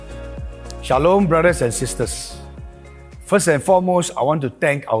Shalom, brothers and sisters. First and foremost, I want to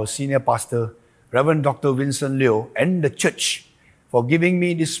thank our senior pastor, Reverend Dr. Vincent Liu, and the church for giving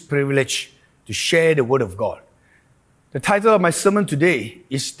me this privilege to share the Word of God. The title of my sermon today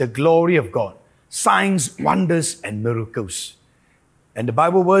is The Glory of God, Signs, Wonders, and Miracles. And the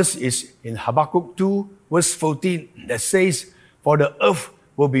Bible verse is in Habakkuk 2, verse 14, that says, "For the earth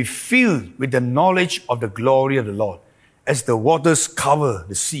will be filled with the knowledge of the glory of the Lord, as the waters cover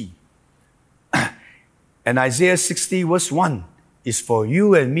the sea." And Isaiah 60 verse 1 is for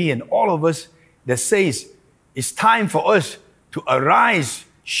you and me and all of us, that says, it's time for us to arise,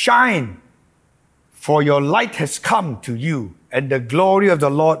 shine, for your light has come to you, and the glory of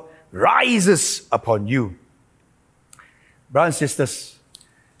the Lord rises upon you. Brothers and sisters,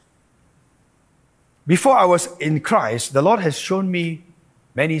 before I was in Christ, the Lord has shown me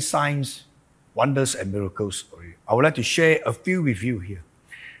many signs, wonders, and miracles. I would like to share a few with you here.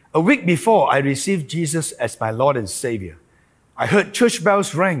 A week before I received Jesus as my Lord and Savior, I heard church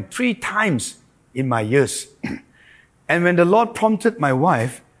bells ring 3 times in my ears. And when the Lord prompted my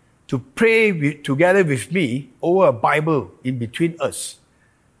wife to pray together with me over a Bible in between us,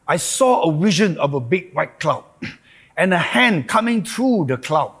 I saw a vision of a big white cloud and a hand coming through the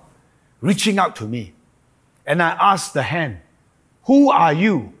cloud, reaching out to me. And I asked the hand, "Who are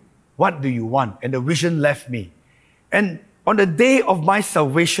you? What do you want?" And the vision left me. And on the day of my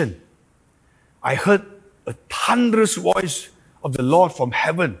salvation, I heard a thunderous voice of the Lord from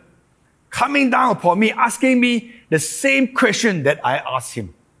heaven coming down upon me, asking me the same question that I asked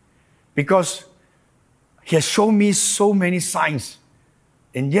him. Because he has shown me so many signs,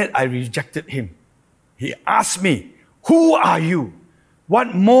 and yet I rejected him. He asked me, "Who are you?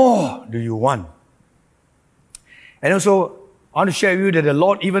 What more do you want?" And also, I want to share with you that the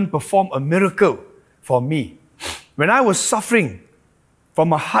Lord even performed a miracle for me. When I was suffering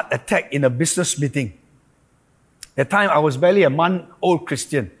from a heart attack in a business meeting, at the time I was barely a month-old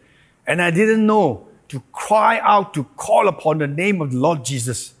Christian, and I didn't know to cry out, to call upon the name of the Lord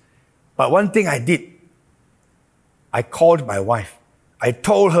Jesus. But one thing I did, I called my wife. I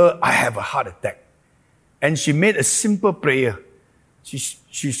told her I have a heart attack. And she made a simple prayer.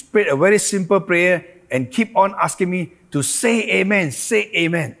 She prayed a very simple prayer and keep on asking me to say amen, say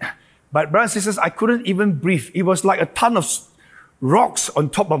amen. But brothers and sisters, I couldn't even breathe. It was like a ton of rocks on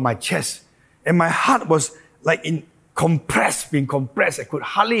top of my chest. And my heart was like being compressed. I could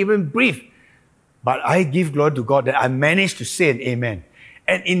hardly even breathe. But I give glory to God that I managed to say an amen.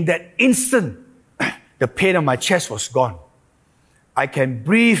 And in that instant, the pain on my chest was gone. I can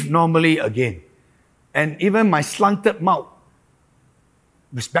breathe normally again. And even my slanted mouth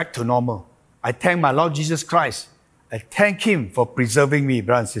was back to normal. I thank my Lord Jesus Christ. I thank Him for preserving me,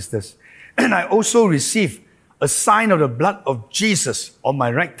 brothers and sisters. And I also received a sign of the blood of Jesus on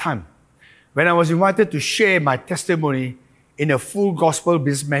my right thumb when I was invited to share my testimony in a full gospel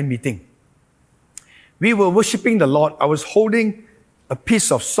businessman meeting. We were worshiping the Lord. I was holding a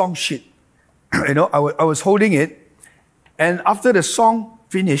piece of song sheet. I was holding it. And after the song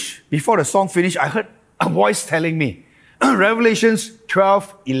finished, before the song finished, I heard a voice telling me, Revelations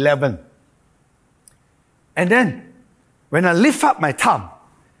 12:11. And then, when I lift up my thumb,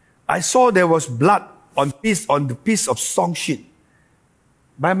 I saw there was blood on the piece of song sheet.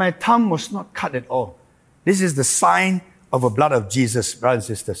 But my thumb was not cut at all. This is the sign of the blood of Jesus, brothers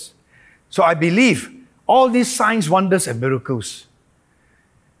and sisters. So I believe all these signs, wonders, and miracles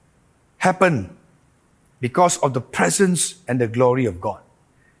happen because of the presence and the glory of God.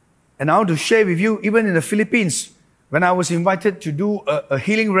 And I want to share with you, even in the Philippines, when I was invited to do a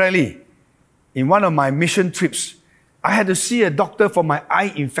healing rally in one of my mission trips, I had to see a doctor for my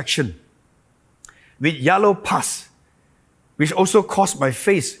eye infection with yellow pus, which also caused my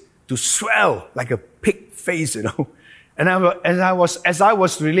face to swell like a pig face, And as I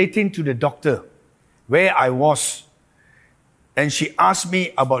was relating to the doctor where I was, and she asked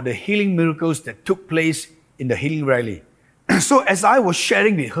me about the healing miracles that took place in the healing rally. So as I was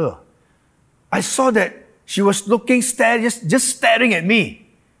sharing with her, I saw that she was just staring at me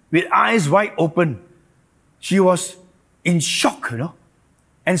with eyes wide open. She was in shock,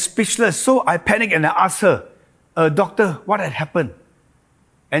 and speechless. So I panicked and I asked her, "Doctor, what had happened?"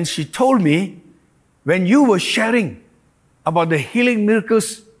 And she told me, "When you were sharing about the healing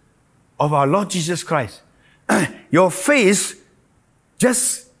miracles of our Lord Jesus Christ, your face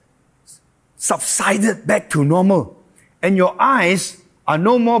just subsided back to normal. And your eyes are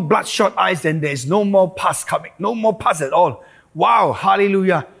no more bloodshot eyes, and there is no more pus coming, no more pus at all." Wow,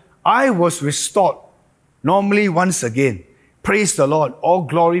 hallelujah. I was restored normally once again. Praise the Lord. All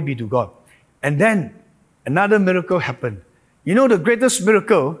glory be to God. And then another miracle happened. The greatest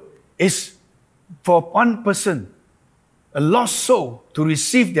miracle is for one person, a lost soul, to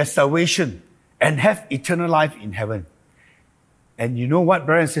receive their salvation and have eternal life in heaven. And you know what,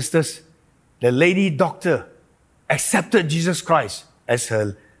 brothers and sisters? The lady doctor accepted Jesus Christ as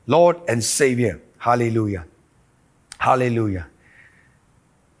her Lord and Savior. Hallelujah. Hallelujah.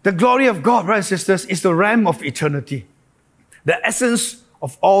 The glory of God, brothers and sisters, is the realm of eternity. The essence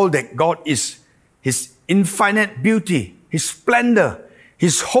of all that God is. His infinite beauty, His splendor,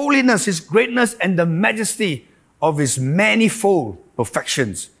 His holiness, His greatness, and the majesty of His manifold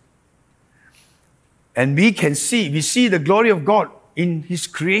perfections. And we see the glory of God in His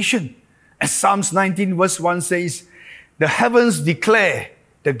creation. As Psalms 19 verse 1 says, the heavens declare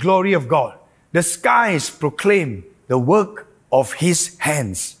the glory of God. The skies proclaim the work of His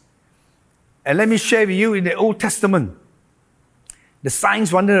hands. And let me share with you in the Old Testament, the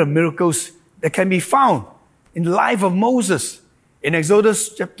signs, wonders, and miracles that can be found in the life of Moses. In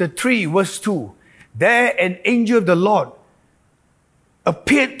Exodus chapter 3 verse 2, there an angel of the Lord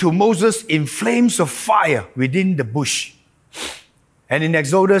appeared to Moses in flames of fire within the bush. And in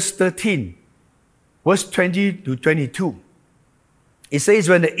Exodus 13 verse 20 to 22, it says,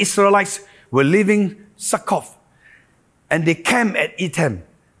 when the Israelites were leaving Succoth, and they camped at Etham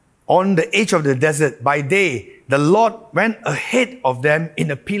on the edge of the desert, by day the Lord went ahead of them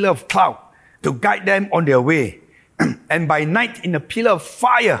in a pillar of cloud to guide them on their way, and by night in a pillar of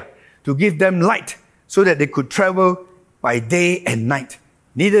fire to give them light, so that they could travel by day and night.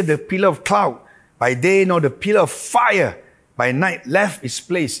 Neither the pillar of cloud by day nor the pillar of fire by night left its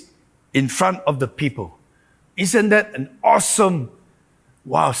place in front of the people. Isn't that an awesome,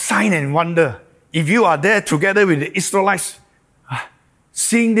 sign and wonder? If you are there together with the Israelites,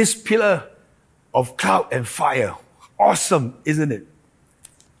 seeing this pillar of cloud and fire, awesome, isn't it?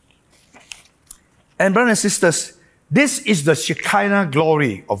 And brothers and sisters, this is the Shekinah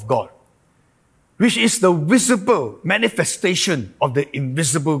glory of God, which is the visible manifestation of the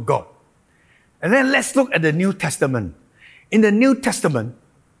invisible God. And then let's look at the New Testament. In the New Testament,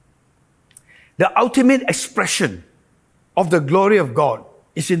 the ultimate expression of the glory of God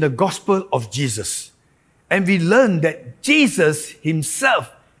is in the gospel of Jesus. And we learn that Jesus Himself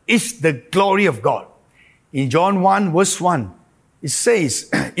is the glory of God. In John 1 verse 1, it says,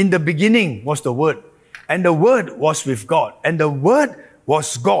 in the beginning was the Word, and the Word was with God, and the Word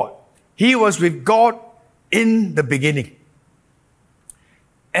was God. He was with God in the beginning.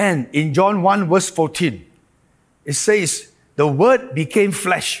 And in John 1 verse 14, it says, the Word became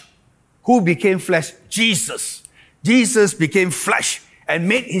flesh. Who became flesh? Jesus. Jesus became flesh and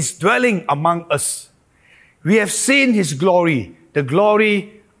made His dwelling among us. We have seen His glory, the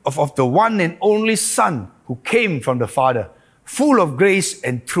glory of the one and only Son who came from the Father, full of grace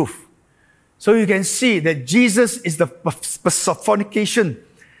and truth. So you can see that Jesus is the personification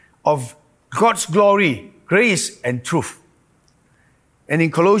of God's glory, grace, and truth. And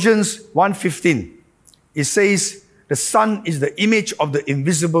in Colossians 1:15, it says, the Son is the image of the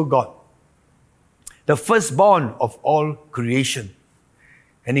invisible God, the firstborn of all creation.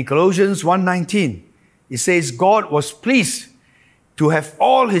 And in Colossians 1:19, it says, God was pleased to have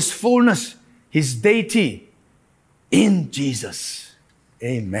all His fullness, His deity, in Jesus.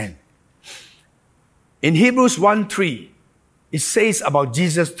 Amen. In Hebrews 1:3, it says about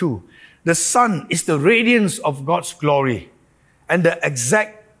Jesus too, the Son is the radiance of God's glory and the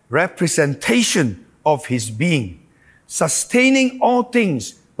exact representation of His being, sustaining all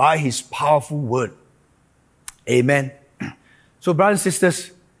things by His powerful word. Amen. So, brothers and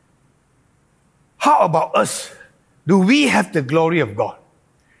sisters, how about us? Do we have the glory of God?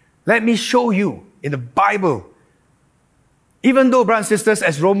 Let me show you in the Bible. Even though, brothers and sisters,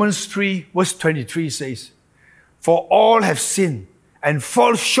 as Romans 3 verse 23 says, for all have sinned and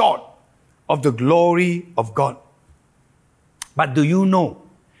fall short of the glory of God. But do you know,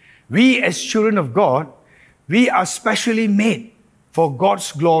 we as children of God, we are specially made for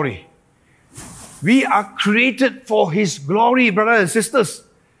God's glory. We are created for His glory, brothers and sisters.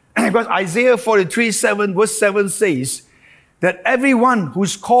 Because Isaiah 43:7 verse 7 says that everyone who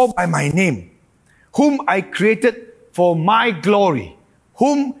is called by my name, whom I created for my glory,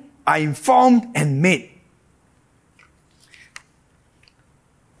 whom I informed and made.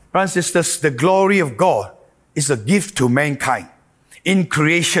 Brothers and sisters, the glory of God is a gift to mankind in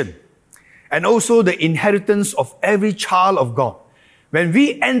creation, and also the inheritance of every child of God. When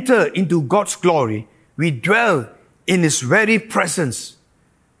we enter into God's glory, we dwell in His very presence.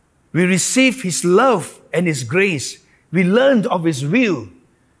 We receive His love and His grace. We learn of His will,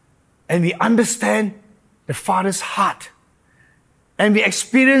 and we understand the Father's heart. And we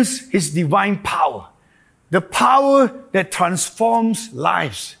experience His divine power, the power that transforms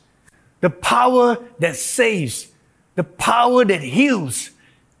lives, the power that saves, the power that heals,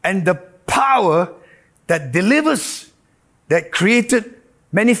 and the power that delivers, that created,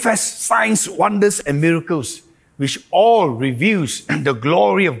 manifest signs, wonders, and miracles, which all reveals the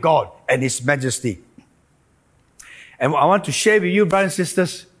glory of God and His majesty. And I want to share with you, brothers and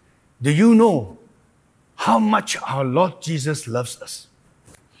sisters, do you know how much our Lord Jesus loves us?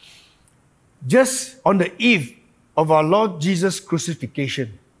 Just on the eve of our Lord Jesus'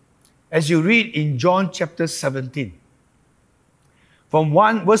 crucifixion, as you read in John chapter 17, from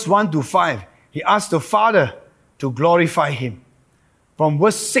verse 1 to 5, He asked the Father to glorify Him. From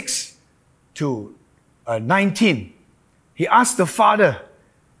verse 6 to 19, He asked the Father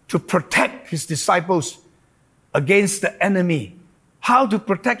to protect His disciples against the enemy. How to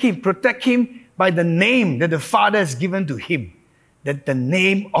protect Him? Protect Him by the name that the Father has given to Him, that the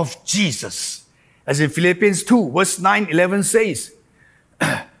name of Jesus. As in Philippians 2, verse 9, 11 says,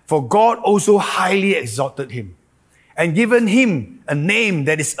 for God also highly exalted Him and given Him a name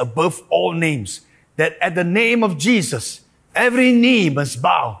that is above all names, that at the name of Jesus, every knee must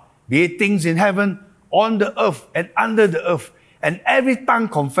bow, be it things in heaven, on the earth, and under the earth, and every tongue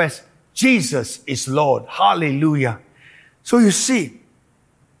confess Jesus is Lord. Hallelujah. So you see,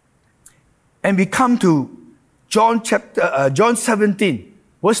 and we come to John 17,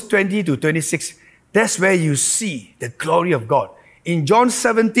 verse 20 to 26. That's where you see the glory of God. In John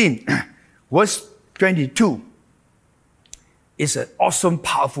 17, verse 22, it's an awesome,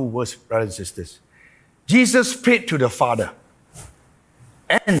 powerful verse, brothers and sisters. Jesus prayed to the Father,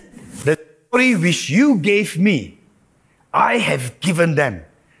 and the glory which you gave me, I have given them,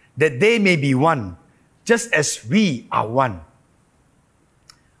 that they may be one, just as we are one.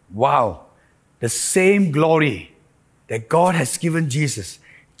 Wow. The same glory that God has given Jesus.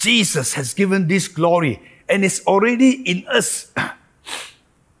 Jesus has given this glory, and it's already in us.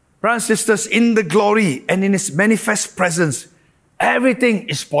 Brothers and sisters, in the glory and in His manifest presence, everything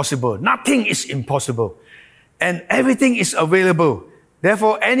is possible. Nothing is impossible. And everything is available.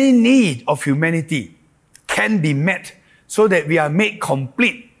 Therefore, any need of humanity can be met so that we are made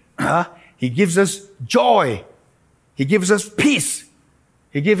complete. He gives us joy. He gives us peace.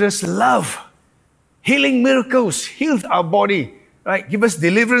 He gives us love. Healing miracles, healed our body, right? Give us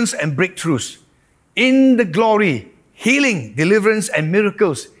deliverance and breakthroughs. In the glory, healing, deliverance, and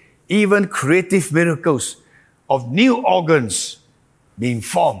miracles, even creative miracles of new organs being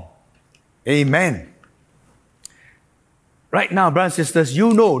formed. Amen. Right now, brothers and sisters,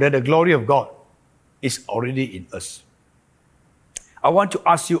 you know that the glory of God is already in us. I want to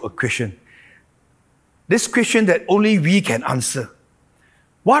ask you a question. This question that only we can answer.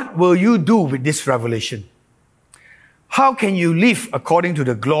 What will you do with this revelation? How can you live according to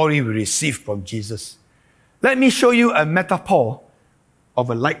the glory we received from Jesus? Let me show you a metaphor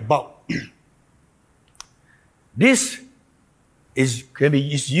of a light bulb. This is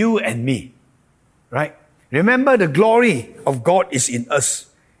you and me, right? Remember, the glory of God is in us.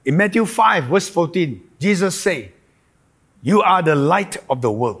 In Matthew 5, verse 14, Jesus said, you are the light of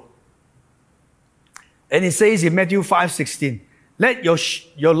the world. And it says in Matthew 5:16, let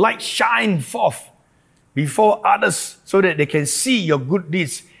your light shine forth before others so that they can see your good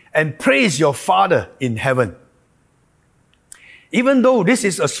deeds and praise your Father in heaven. Even though this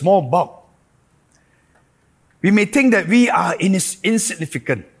is a small bulb, we may think that we are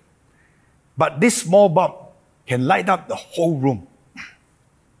insignificant, but this small bulb can light up the whole room.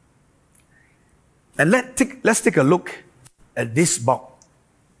 And let's take a look at this bulb.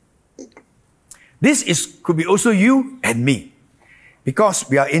 This could be also you and me. Because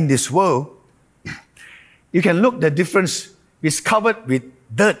we are in this world, you can look the difference. It's covered with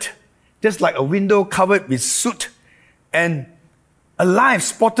dirt, just like a window covered with soot, and a life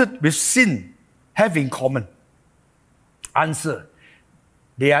spotted with sin have in common. Answer: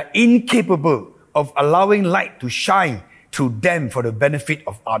 they are incapable of allowing light to shine through them for the benefit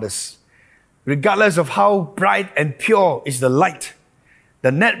of others. Regardless of how bright and pure is the light,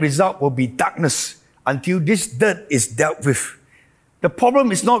 the net result will be darkness until this dirt is dealt with. The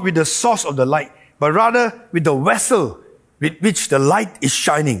problem is not with the source of the light, but rather with the vessel with which the light is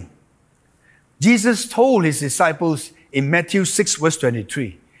shining. Jesus told His disciples in Matthew 6, verse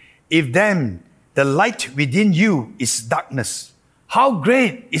 23, if then the light within you is darkness, how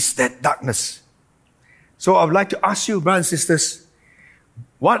great is that darkness? So I would like to ask you, brothers and sisters,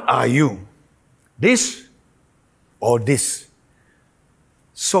 what are you? This or this?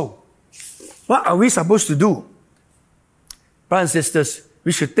 So, what are we supposed to do? Brothers and sisters,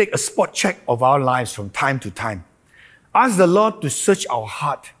 we should take a spot check of our lives from time to time. Ask the Lord to search our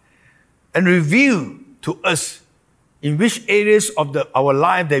heart and reveal to us in which areas of our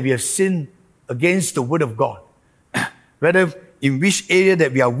life that we have sinned against the Word of God, whether in which area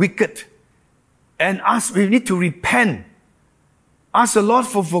that we are wicked, and we need to repent, ask the Lord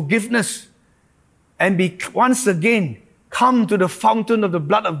for forgiveness, and be once again come to the fountain of the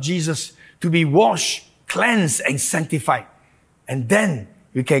blood of Jesus to be washed, cleansed, and sanctified. And then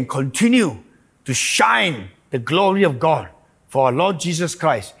we can continue to shine the glory of God for our Lord Jesus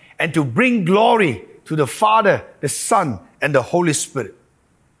Christ and to bring glory to the Father, the Son, and the Holy Spirit.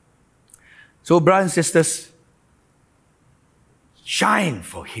 So, brothers and sisters, shine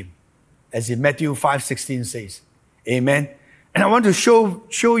for Him, as in Matthew 5:16 says. Amen. And I want to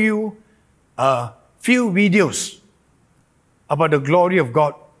show you a few videos about the glory of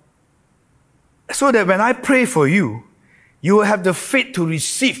God, so that when I pray for you, you will have the faith to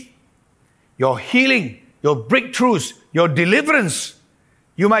receive your healing, your breakthroughs, your deliverance.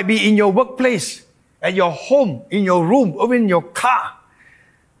 You might be in your workplace, at your home, in your room, or in your car.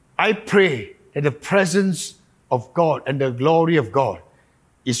 I pray that the presence of God and the glory of God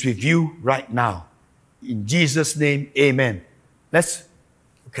is with you right now. In Jesus' name, amen. Let's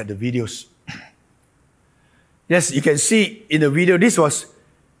look at the videos. Yes, you can see in the video, this was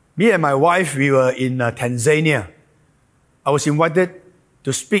me and my wife. We were in Tanzania. I was invited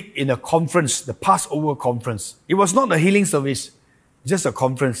to speak in a conference, the Passover conference. It was not a healing service, just a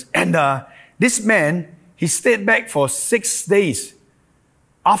conference. And this man, he stayed back for 6 days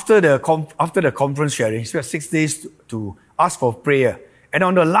after the conference sharing. He spent 6 days to ask for prayer. And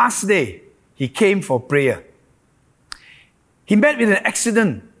on the last day, he came for prayer. He met with an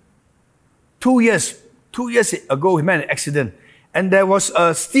accident 2 years ago. He met an accident, and there was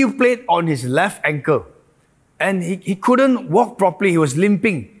a steel plate on his left ankle, and he couldn't walk properly. He was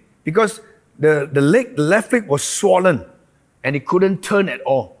limping because the left leg was swollen, and he couldn't turn at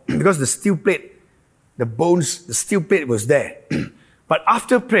all because the steel plate, the steel plate was there. But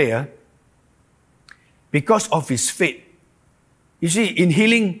after prayer, because of his faith, you see, in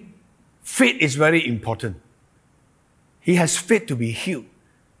healing, faith is very important. He has faith to be healed,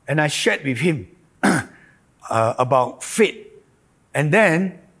 and I shared with him about faith. And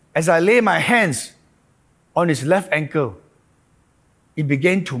then, as I lay my hands on his left ankle, it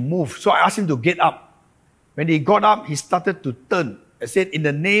began to move. So I asked him to get up. When he got up, he started to turn. I said, in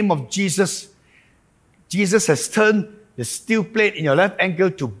the name of Jesus, Jesus has turned the steel plate in your left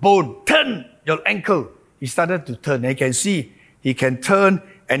ankle to bone. Turn your ankle. He started to turn. And you can see he can turn,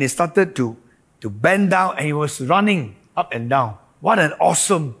 and he started to bend down, and he was running up and down. What an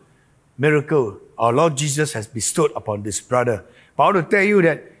awesome miracle our Lord Jesus has bestowed upon this brother. But I want to tell you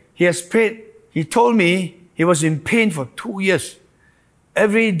that he has prayed. He told me he was in pain for 2 years.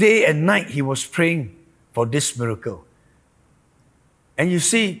 Every day and night he was praying for this miracle. And you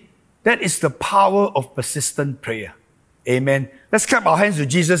see, that is the power of persistent prayer. Amen. Let's clap our hands to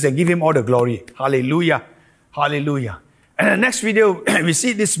Jesus and give him all the glory. Hallelujah. Hallelujah. And the next video, we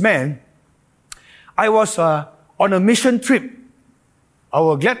see this man. I was on a mission trip.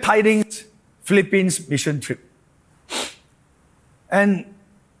 Our Glad Tidings Philippines mission trip. And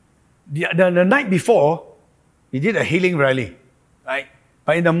the night before, we did a healing rally, right?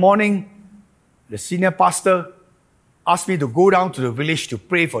 But in the morning, the senior pastor asked me to go down to the village to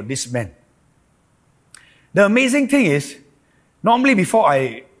pray for this man. The amazing thing is, normally before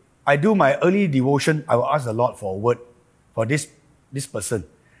I do my early devotion, I will ask the Lord for a word for this person.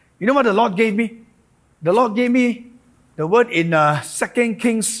 You know what the Lord gave me? The Lord gave me the word in 2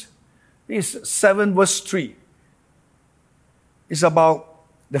 Kings 7 verse 3. It's about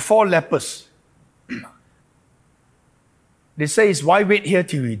the 4 lepers. They say, why wait here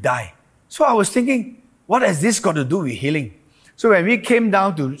till we die? So I was thinking, what has this got to do with healing? So when we came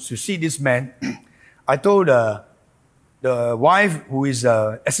down to see this man, I told the wife, who is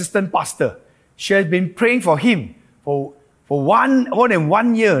an assistant pastor, she has been praying for him for more than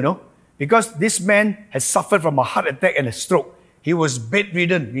 1 year, you know, because this man has suffered from a heart attack and a stroke. He was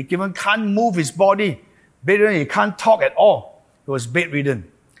bedridden. He even can't move his body. Bedridden, he can't talk at all. He was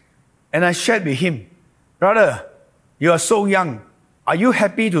bedridden. And I shared with him, brother, you are so young. Are you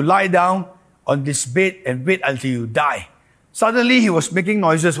happy to lie down on this bed and wait until you die? Suddenly he was making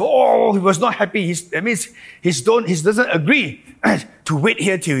noises. Oh, he was not happy. That means he doesn't agree to wait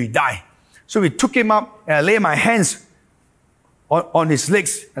here till he die. So we took him up, and I laid my hands on his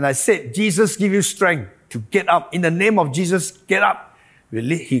legs, and I said, Jesus, give you strength to get up. In the name of Jesus, get up.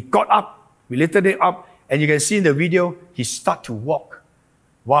 He got up. We lifted him up, and you can see in the video, he started to walk.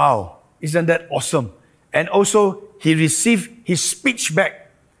 Wow, isn't that awesome? And also, he received his speech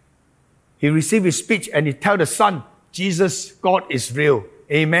back. He received his speech, and he told the son, Jesus, God is real.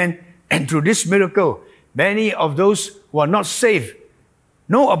 Amen. And through this miracle, Many of those who are not saved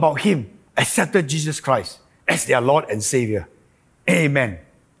know about Him, accepted Jesus Christ as their Lord and Savior. Amen.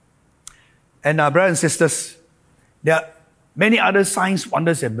 And brothers and sisters, there are many other signs,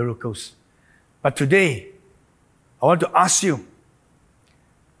 wonders, and miracles. But today, I want to ask you,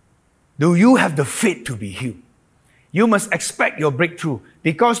 do you have the faith to be healed? You must expect your breakthrough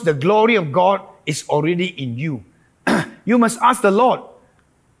because the glory of God is already in you. You must ask the Lord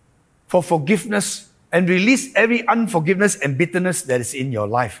for forgiveness and release every unforgiveness and bitterness that is in your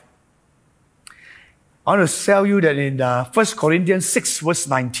life. I want to tell you that in 1 Corinthians 6 verse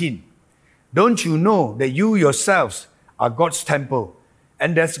 19, don't you know that you yourselves are God's temple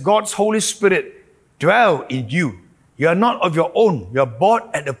and that God's Holy Spirit dwell in you? You are not of your own. You are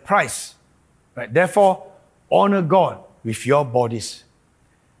bought at a price. Right? Therefore, honor God with your bodies.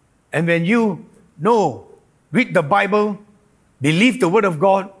 And when you know, read the Bible, believe the Word of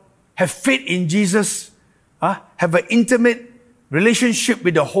God, have faith in Jesus, have an intimate relationship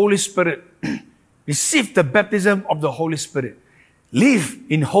with the Holy Spirit, receive the baptism of the Holy Spirit, live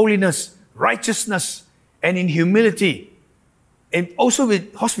in holiness, righteousness, and in humility, and also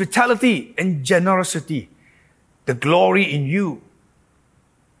with hospitality and generosity, the glory in you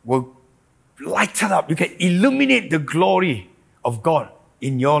will lighten up. You can illuminate the glory of God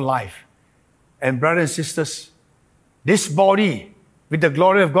in your life. And brothers and sisters, this body with the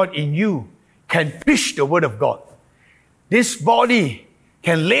glory of God in you can preach the Word of God. This body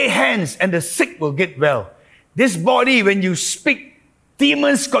can lay hands and the sick will get well. This body, when you speak,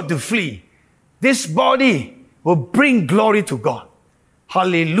 demons got to flee. This body will bring glory to God.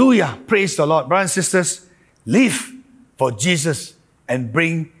 Hallelujah. Praise the Lord. Brothers and sisters, live for Jesus and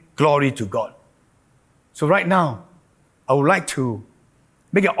bring glory to God. So right now, I would like to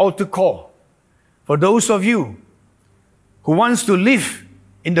make an altar call for those of you who wants to live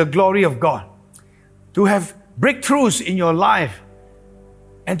in the glory of God, to have breakthroughs in your life,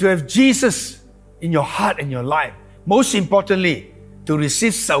 and to have Jesus in your heart and your life. Most importantly, to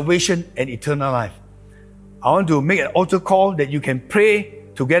receive salvation and eternal life. I want to make an altar call that you can pray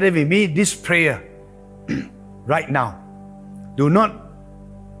together with me this prayer right now. Do not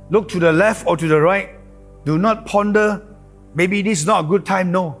look to the left or to the right. Do not ponder, maybe this is not a good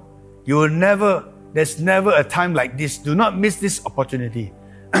time. No, there's never a time like this. Do not miss this opportunity.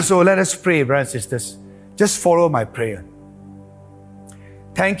 So let us pray, brothers and sisters. Just follow my prayer.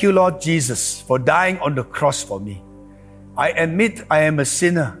 Thank you, Lord Jesus, for dying on the cross for me. I admit I am a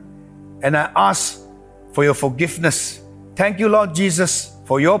sinner and I ask for your forgiveness. Thank you, Lord Jesus,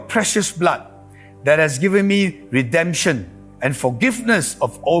 for your precious blood that has given me redemption and forgiveness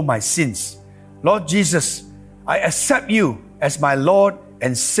of all my sins. Lord Jesus, I accept you as my Lord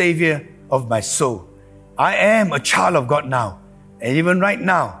and Savior of my soul. I am a child of God now. And even right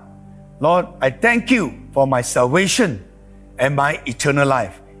now, Lord, I thank you for my salvation and my eternal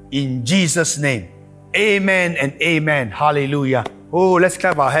life. In Jesus' name, amen and amen. Hallelujah. Oh, let's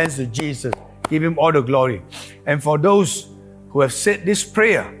clap our hands to Jesus. Give Him all the glory. And for those who have said this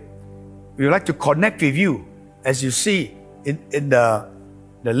prayer, we would like to connect with you, as you see in the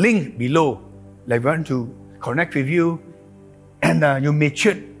link below. Like we want to connect with you, and you may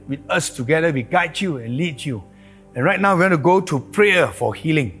chat with us together. We guide you and lead you. And right now we're going to go to prayer for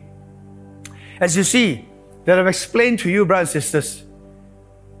healing. As you see, that I've explained to you, brothers and sisters,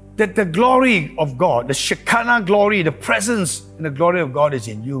 that the glory of God, the Shekinah glory, the presence and the glory of God is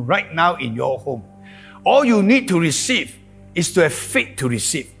in you right now in your home. All you need to receive is to have faith to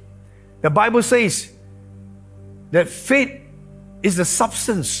receive. The Bible says that faith is the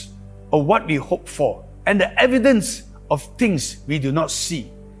substance of what we hope for and the evidence of things we do not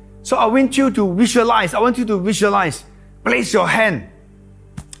see. So I want you to visualize. Place your hand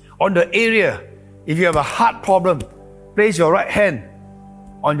on the area. If you have a heart problem, place your right hand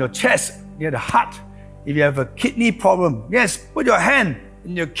on your chest near the heart. If you have a kidney problem, yes, put your hand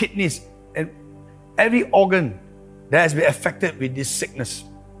in your kidneys and every organ that has been affected with this sickness.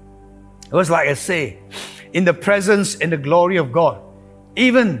 It was like I say, in the presence and the glory of God,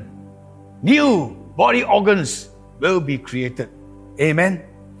 even new body organs will be created. Amen.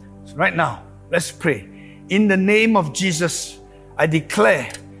 So right now, let's pray. In the name of Jesus, I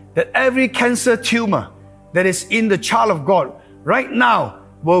declare that every cancer tumor that is in the child of God right now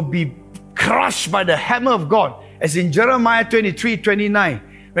will be crushed by the hammer of God. As in Jeremiah 23:29,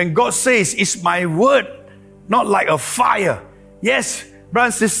 when God says, "It's my word, not like a fire." Yes,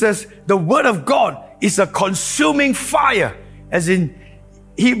 brothers and sisters, the word of God is a consuming fire. As in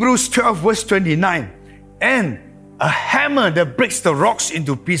Hebrews 12 verse 29. And a hammer that breaks the rocks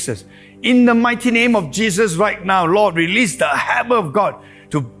into pieces. In the mighty name of Jesus right now, Lord, release the hammer of God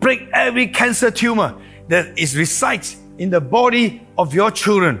to break every cancer tumor that is resides in the body of your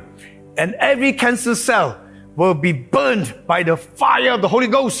children. And every cancer cell will be burned by the fire of the Holy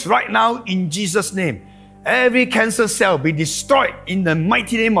Ghost right now in Jesus' name. Every cancer cell be destroyed in the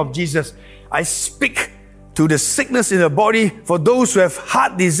mighty name of Jesus. I speak to the sickness in the body for those who have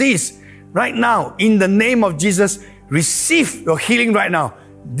heart disease right now in the name of Jesus. Receive your healing right now.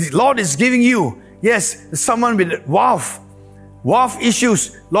 The Lord is giving you, yes, someone with valve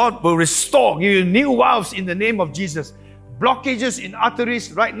issues. Lord will restore, give you new valves in the name of Jesus. Blockages in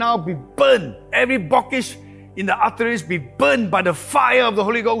arteries right now be burned. Every blockage in the arteries be burned by the fire of the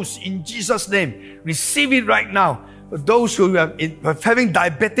Holy Ghost in Jesus' name. Receive it right now. For those who are having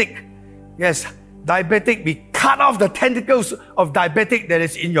diabetic, yes, diabetic, we cut off the tentacles of diabetic that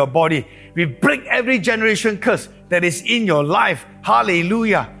is in your body. We break every generation curse that is in your life.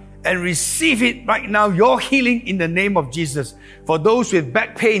 Hallelujah. And receive it right now, your healing in the name of Jesus. For those with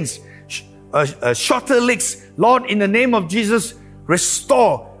back pains, shorter legs, Lord, in the name of Jesus,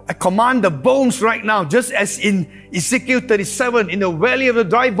 restore. I command the bones right now, just as in Ezekiel 37, in the valley of the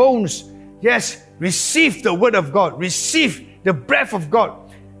dry bones. Yes, receive the word of God. Receive the breath of God.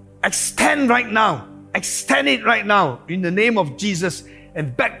 Extend right now. Extend it right now in the name of Jesus.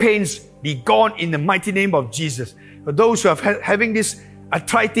 And back pains be gone in the mighty name of Jesus. For those who are having this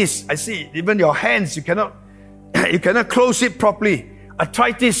arthritis, I see even your hands, you cannot close it properly.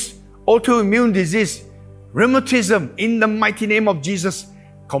 Arthritis, autoimmune disease, rheumatism, in the mighty name of Jesus.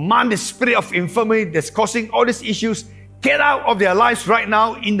 Command the spirit of infirmity that's causing all these issues, get out of their lives right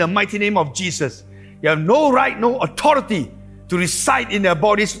now in the mighty name of Jesus. You have no right, no authority to reside in their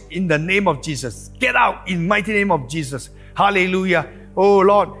bodies in the name of Jesus. Get out in mighty name of Jesus. Hallelujah. Oh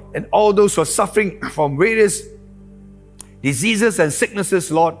Lord, and all those who are suffering from various diseases and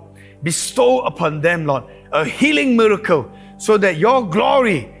sicknesses, Lord, bestow upon them, Lord, a healing miracle so that your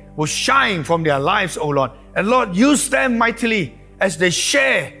glory will shine from their lives, oh Lord. And Lord, use them mightily as they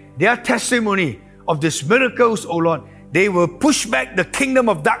share their testimony of these miracles, oh Lord. They will push back the kingdom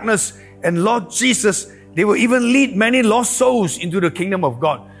of darkness, and Lord Jesus, they will even lead many lost souls into the kingdom of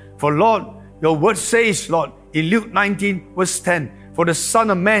God. For Lord, your word says, Lord, in Luke 19 verse 10, for the Son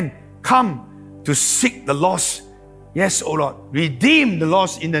of Man come to seek the lost. Yes, oh Lord, redeem the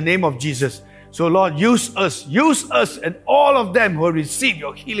lost in the name of Jesus. So Lord, use us and all of them who will receive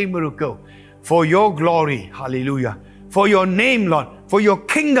your healing miracle for your glory. Hallelujah. For your name, Lord, for your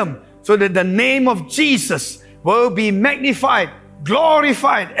kingdom, so that the name of Jesus will be magnified,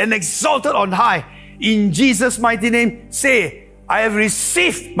 glorified, and exalted on high. In Jesus' mighty name, say, I have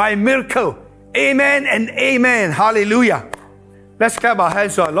received my miracle. Amen and amen. Hallelujah. Let's clap our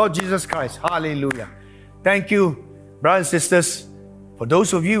hands to our Lord Jesus Christ. Hallelujah. Thank you, brothers and sisters. For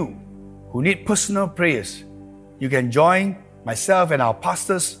those of you who need personal prayers, you can join myself and our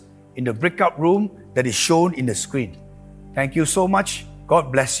pastors in the breakout room that is shown in the screen. Thank you so much.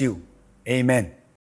 God bless you. Amen.